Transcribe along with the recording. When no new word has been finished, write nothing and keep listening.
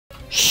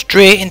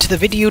Straight into the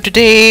video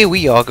today,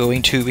 we are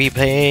going to be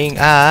playing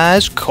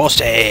as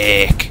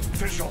Caustic.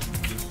 Visual.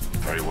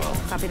 Very well.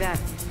 Copy that.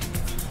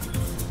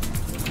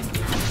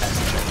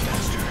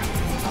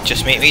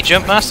 Just make me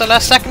jump master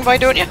last second, why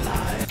don't you?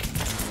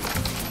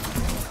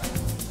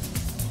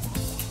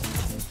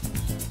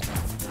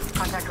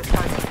 Contact with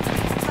target.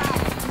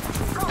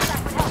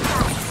 Contact with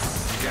hostile.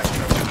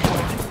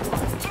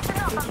 Just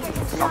enough, I'm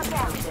getting shot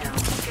down.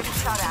 Getting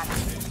shot at.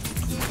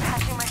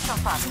 Patching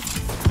myself up.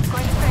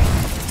 Going to break.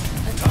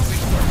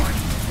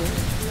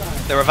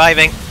 They're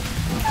reviving.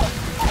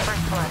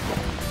 First blood.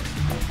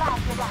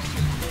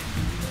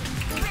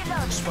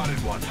 Reload. Spotted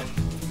one.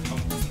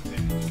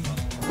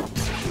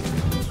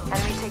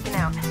 Enemy taken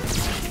out.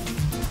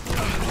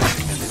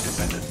 An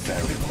independent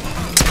variable.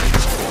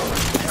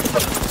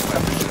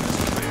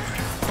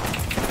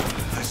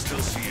 I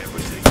still see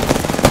everything.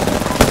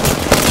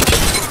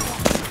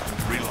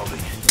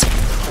 Reloading.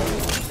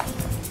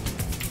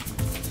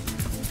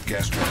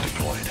 Gas trap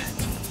deployed.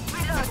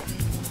 Reload.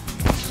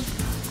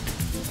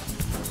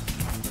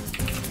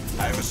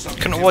 I have a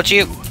subject. Couldn't watch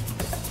you.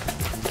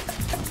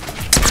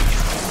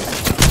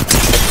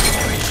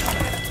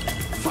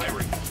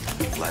 Firing.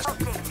 Blast.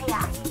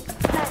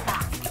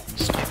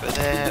 Sniper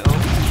there.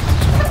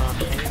 Oh,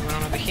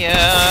 anyone over here?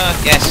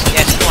 Yes,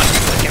 come on.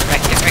 Get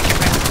wrecked.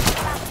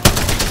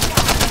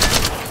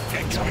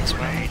 Incoming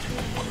grenade.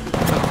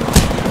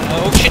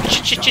 Oh shit.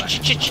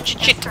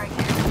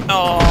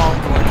 Oh, I'm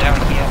going down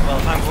here. Well,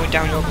 if I'm going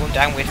down, you're going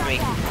down with me.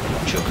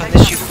 Choke on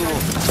this, you fool.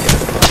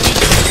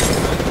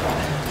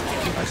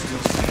 I still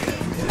see it.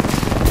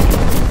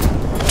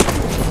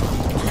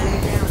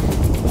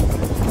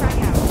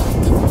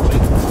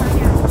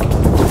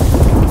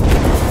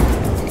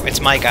 It's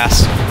my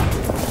gas.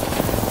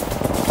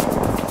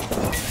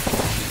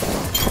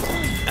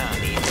 I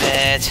need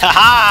it.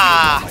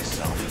 Haha!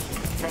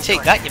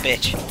 Take that, you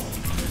bitch.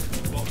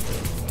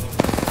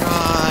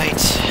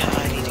 Right,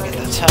 I need to get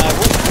that tag.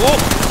 Whoa!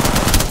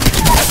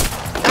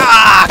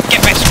 Ah!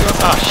 Get back, screw up!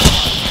 Oh,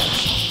 shit!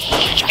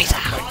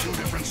 By two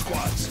different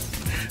squads.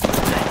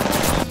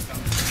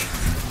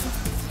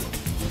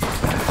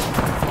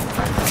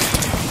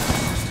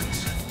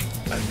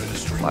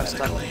 Administering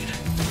medical aid.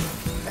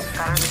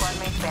 Got our squad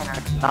mate's banner.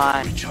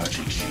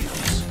 Recharging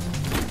shields.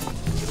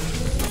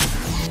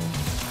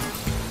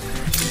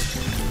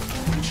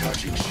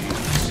 Recharging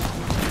shields.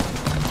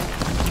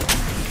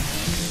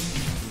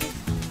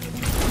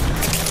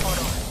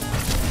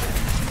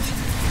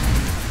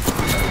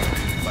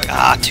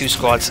 Ah, two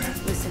squads.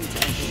 Listen to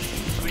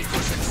me.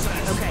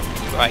 Okay.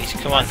 Right,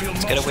 come on,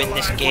 let's get to win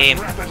this game.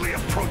 Rapidly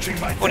approaching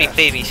my Only death.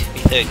 played my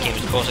third game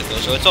as Caustic though,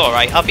 so it's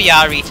alright. I'll be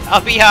alright.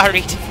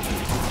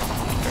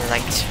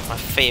 Right, my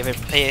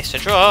favourite place to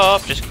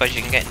drop, just because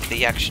you can get into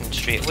the action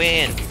straight away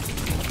and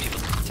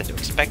people tend to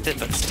expect it,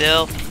 but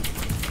still.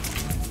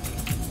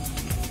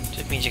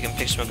 Just means you can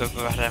pick smoke up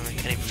without having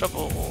any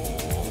trouble.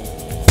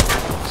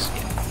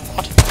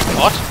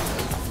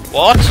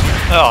 What?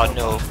 Oh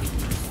no.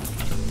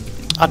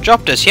 I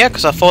dropped us here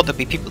because I thought there'd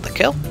be people to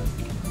kill.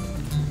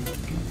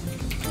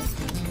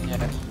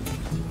 Yeah.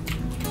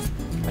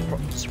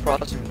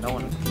 Surprising, no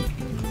one.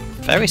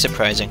 Very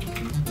surprising.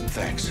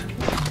 Thanks.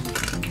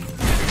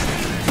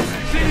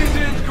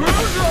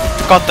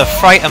 Got the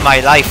fright of my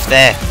life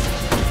there.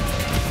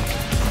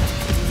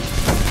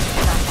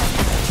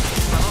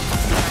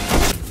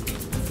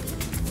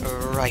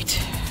 Right.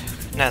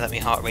 Now that my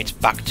heart rate's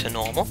back to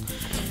normal.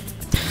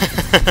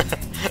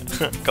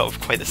 Got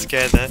quite a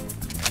scare there.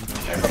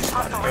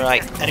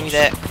 Right, enemy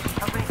there.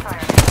 Opening fire.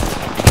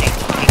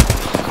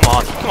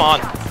 Come on.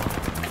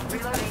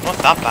 Reloading. Not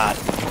that bad.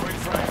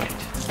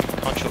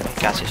 Can't choke on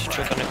gases,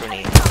 choke on a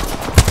grenade.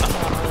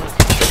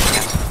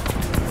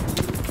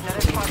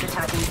 Another squad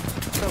attacking.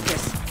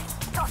 Focus.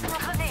 Tossing a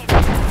grenade.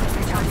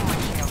 Recharging my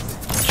shields.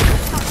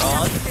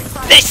 On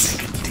this!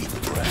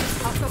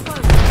 Hostile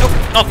close. Nope,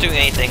 not doing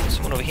anything.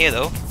 Someone over here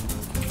though.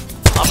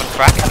 I'll have a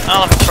crack.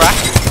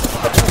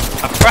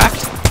 I've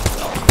cracked.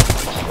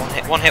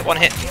 One hit.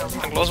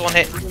 I'm close, one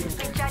hit.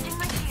 Recharging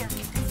my shields.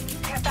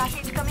 Care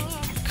package coming in.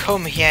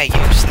 Come here,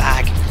 you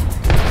slag.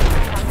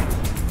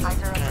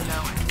 Eyes are open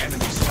now.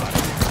 Enemy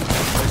spotted.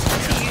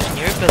 You're using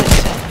your ability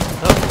then.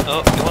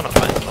 Oh, you want to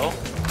find low.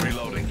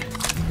 Reloading.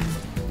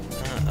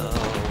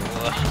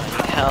 Uh-oh. I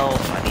need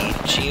health, I need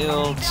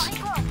shields.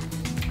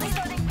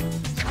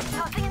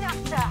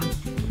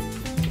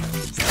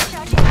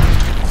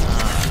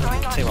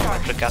 Tell you what, I'm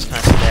gonna put a gas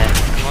canister there.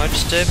 You wanna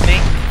disturb me?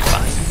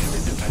 Fine.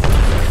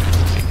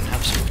 We can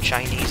have some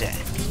Chinese air.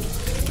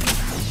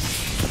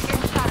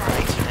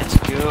 Right, let's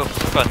go.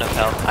 I've got enough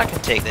health. I can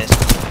take this.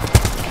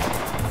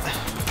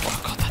 Oh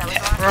god, that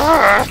hit.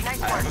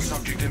 I have a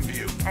subject in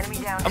view. Enemy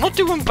down. I'm not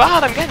doing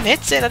bad, I'm getting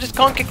hits in, I just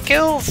can't get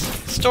kills.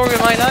 Story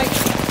of my life.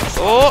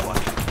 Oh!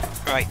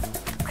 Right.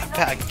 I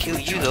bet I can kill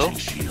you though.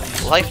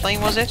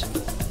 Lifeline was it?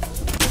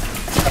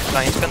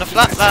 Lifeline's gonna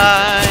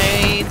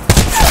flatline!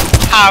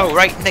 Ow!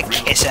 Right in the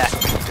kisser!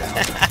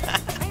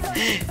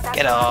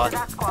 Get on!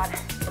 That squad.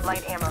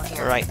 Light ammo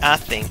here. Right, I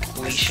think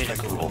we should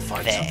Suspect go we'll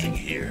find there. something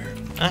here.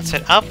 That's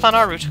it, I'll plan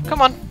our route.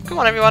 Come on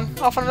everyone,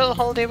 off on a little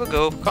holiday we'll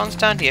go. Can't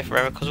stand here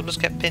forever because we'll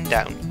just get pinned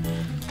down.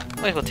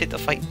 Might as well take the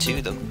fight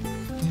to them.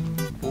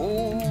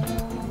 Ooh.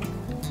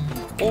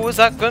 Oh, is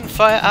that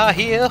gunfire I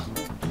hear?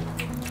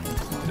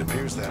 It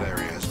appears that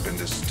area has been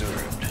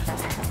disturbed.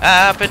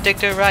 I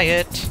predict a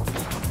riot.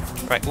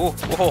 Right, oh,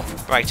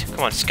 right,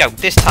 come on, scout,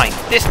 this time.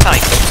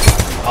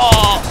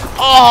 Oh,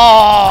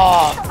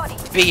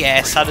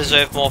 BS, I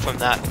deserve more from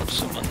that. Put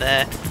someone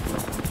there.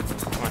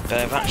 Come on,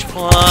 better vantage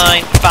point.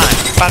 Bang,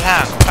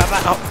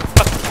 oh,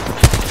 fuck.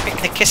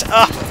 Quickly kiss,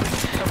 oh.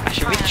 I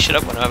should really shut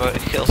up when I'm about to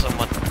kill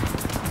someone.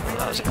 Oh,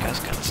 that was a gas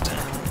canister.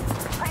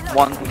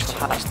 One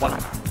past one.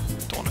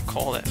 Don't want to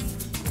call it.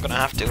 I'm gonna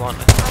have to, aren't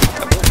I?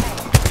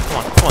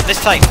 Come on, this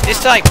time.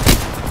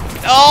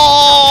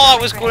 Oh,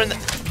 I was going in the...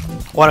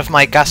 One of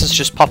my gases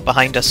just popped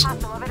behind us.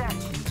 Alright.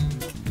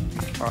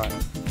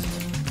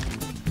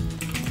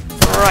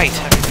 Right,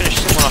 have you finished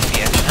someone off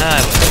here?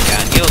 Ah, well,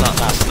 again, you'll not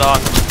last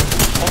long.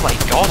 Oh my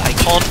god, I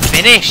can't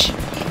finish!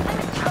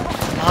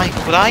 My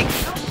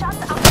life!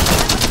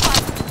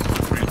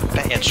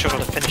 Bet you'd struggle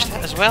to finish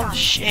that as well.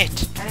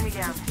 Shit!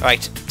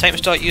 Right, time to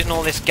start using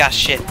all this gas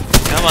shit.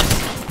 Come on.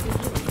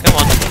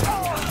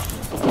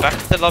 Back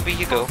to the lobby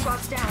you go.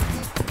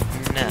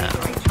 Now.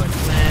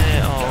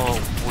 Oh,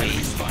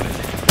 wait.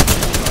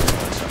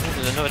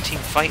 There's another team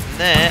fighting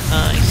there.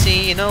 I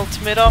see an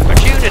ultimate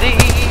opportunity.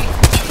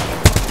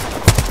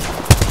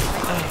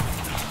 Oh.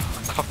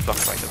 Cock block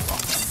by the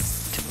rock.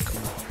 Typical.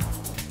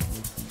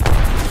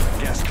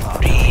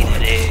 Breathe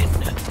it in.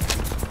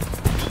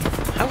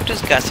 How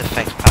does gas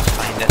affect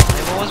Pathfinder?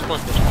 I've always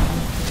wondered.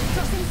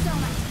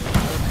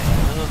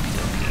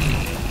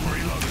 Okay.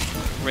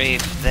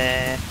 Rave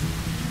there.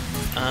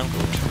 I'm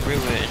going to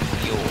ruin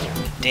your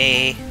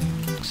day.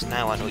 Because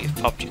now I know you've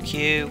popped your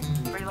Q.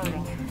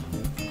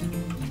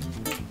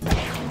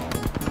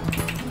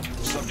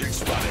 Subject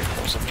spotted.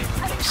 Something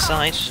on the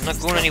side, so it's not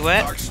going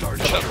anywhere.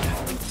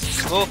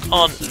 Smoke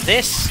on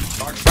this.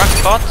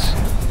 Crackpot.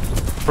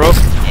 Broke.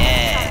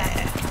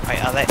 Yeah.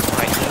 Right, I'll let the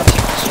other team can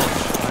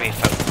sort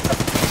Wraith out.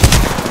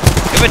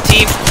 The other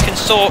team can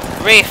sort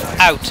Wraith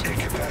out.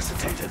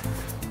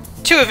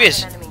 2 of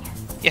yous.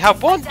 You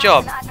have one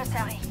job.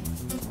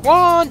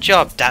 One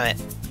job, damn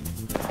it.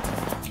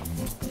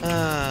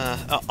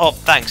 Oh,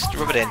 thanks.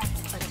 Rub it in.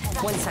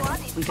 1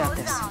 second, we got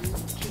this.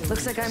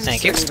 Looks like I'm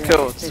Thank you.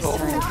 Cool.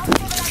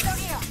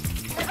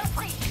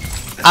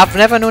 I've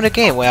never known a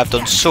game where I've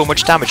done so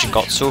much damage and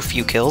got so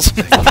few kills.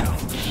 Okay.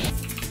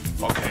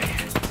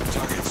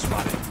 Target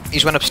spotted.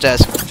 He's went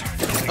upstairs.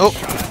 Oh.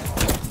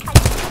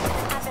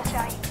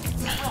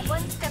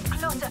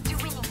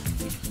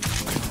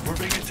 We're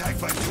being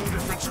attacked by 2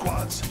 different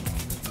squads.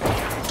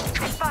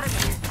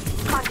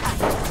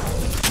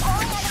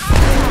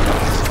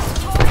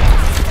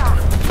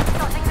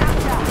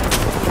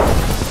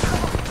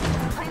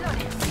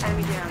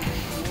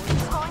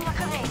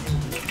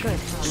 good.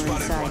 We're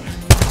inside.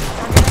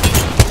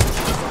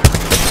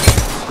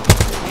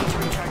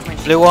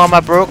 Blue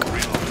armor broke.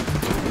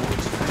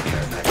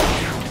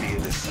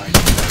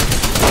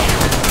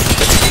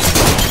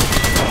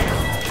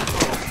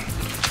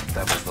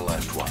 That was the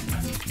last one.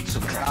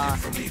 Subtracted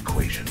from the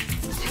equation.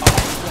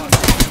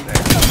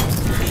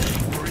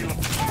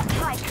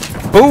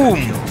 Boom!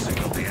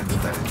 Signaled the end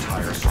of that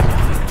entire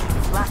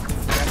squad.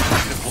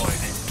 Deployed.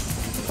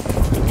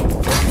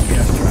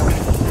 Gas trap.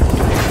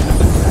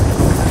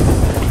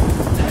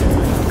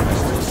 I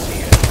still see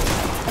it.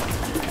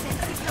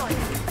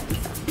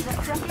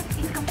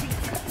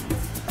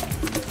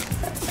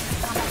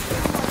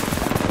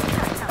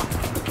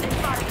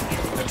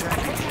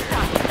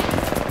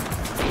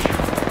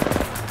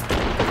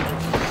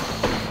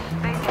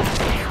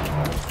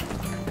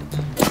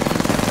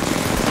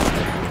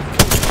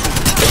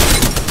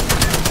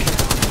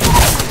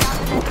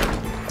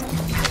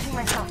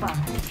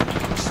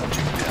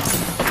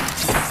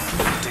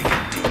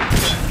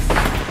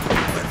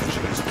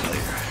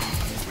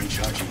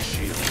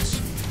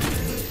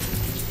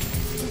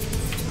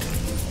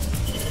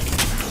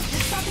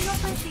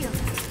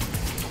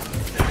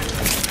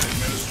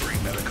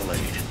 Administering medical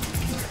aid.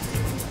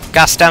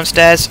 Gas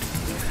downstairs.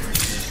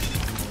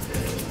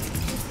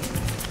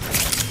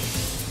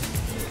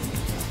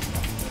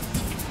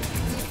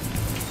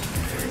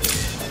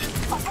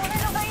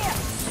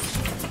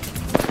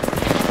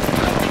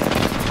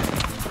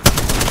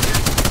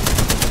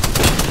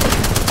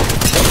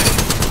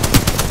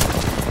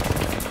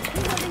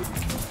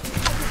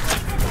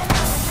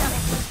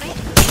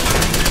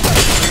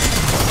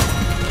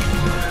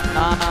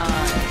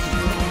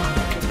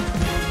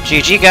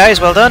 GG guys,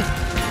 well done.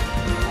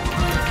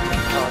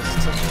 Oh,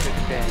 it's such a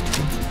good game.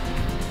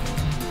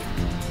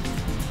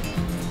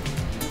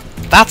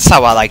 That's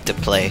how I like to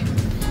play.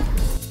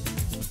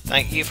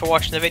 Thank you for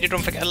watching the video.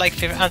 Don't forget to like,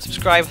 favorite and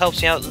subscribe.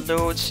 Helps me out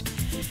loads.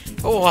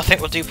 Oh, I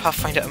think we'll do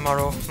Pathfinder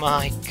tomorrow.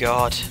 My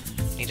god.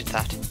 Needed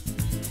that.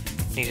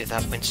 Needed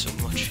that win so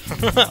much.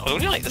 I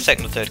only like the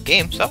second or third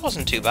game, so that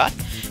wasn't too bad.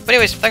 But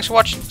anyways, thanks for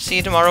watching. See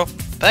you tomorrow.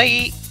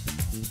 Bye.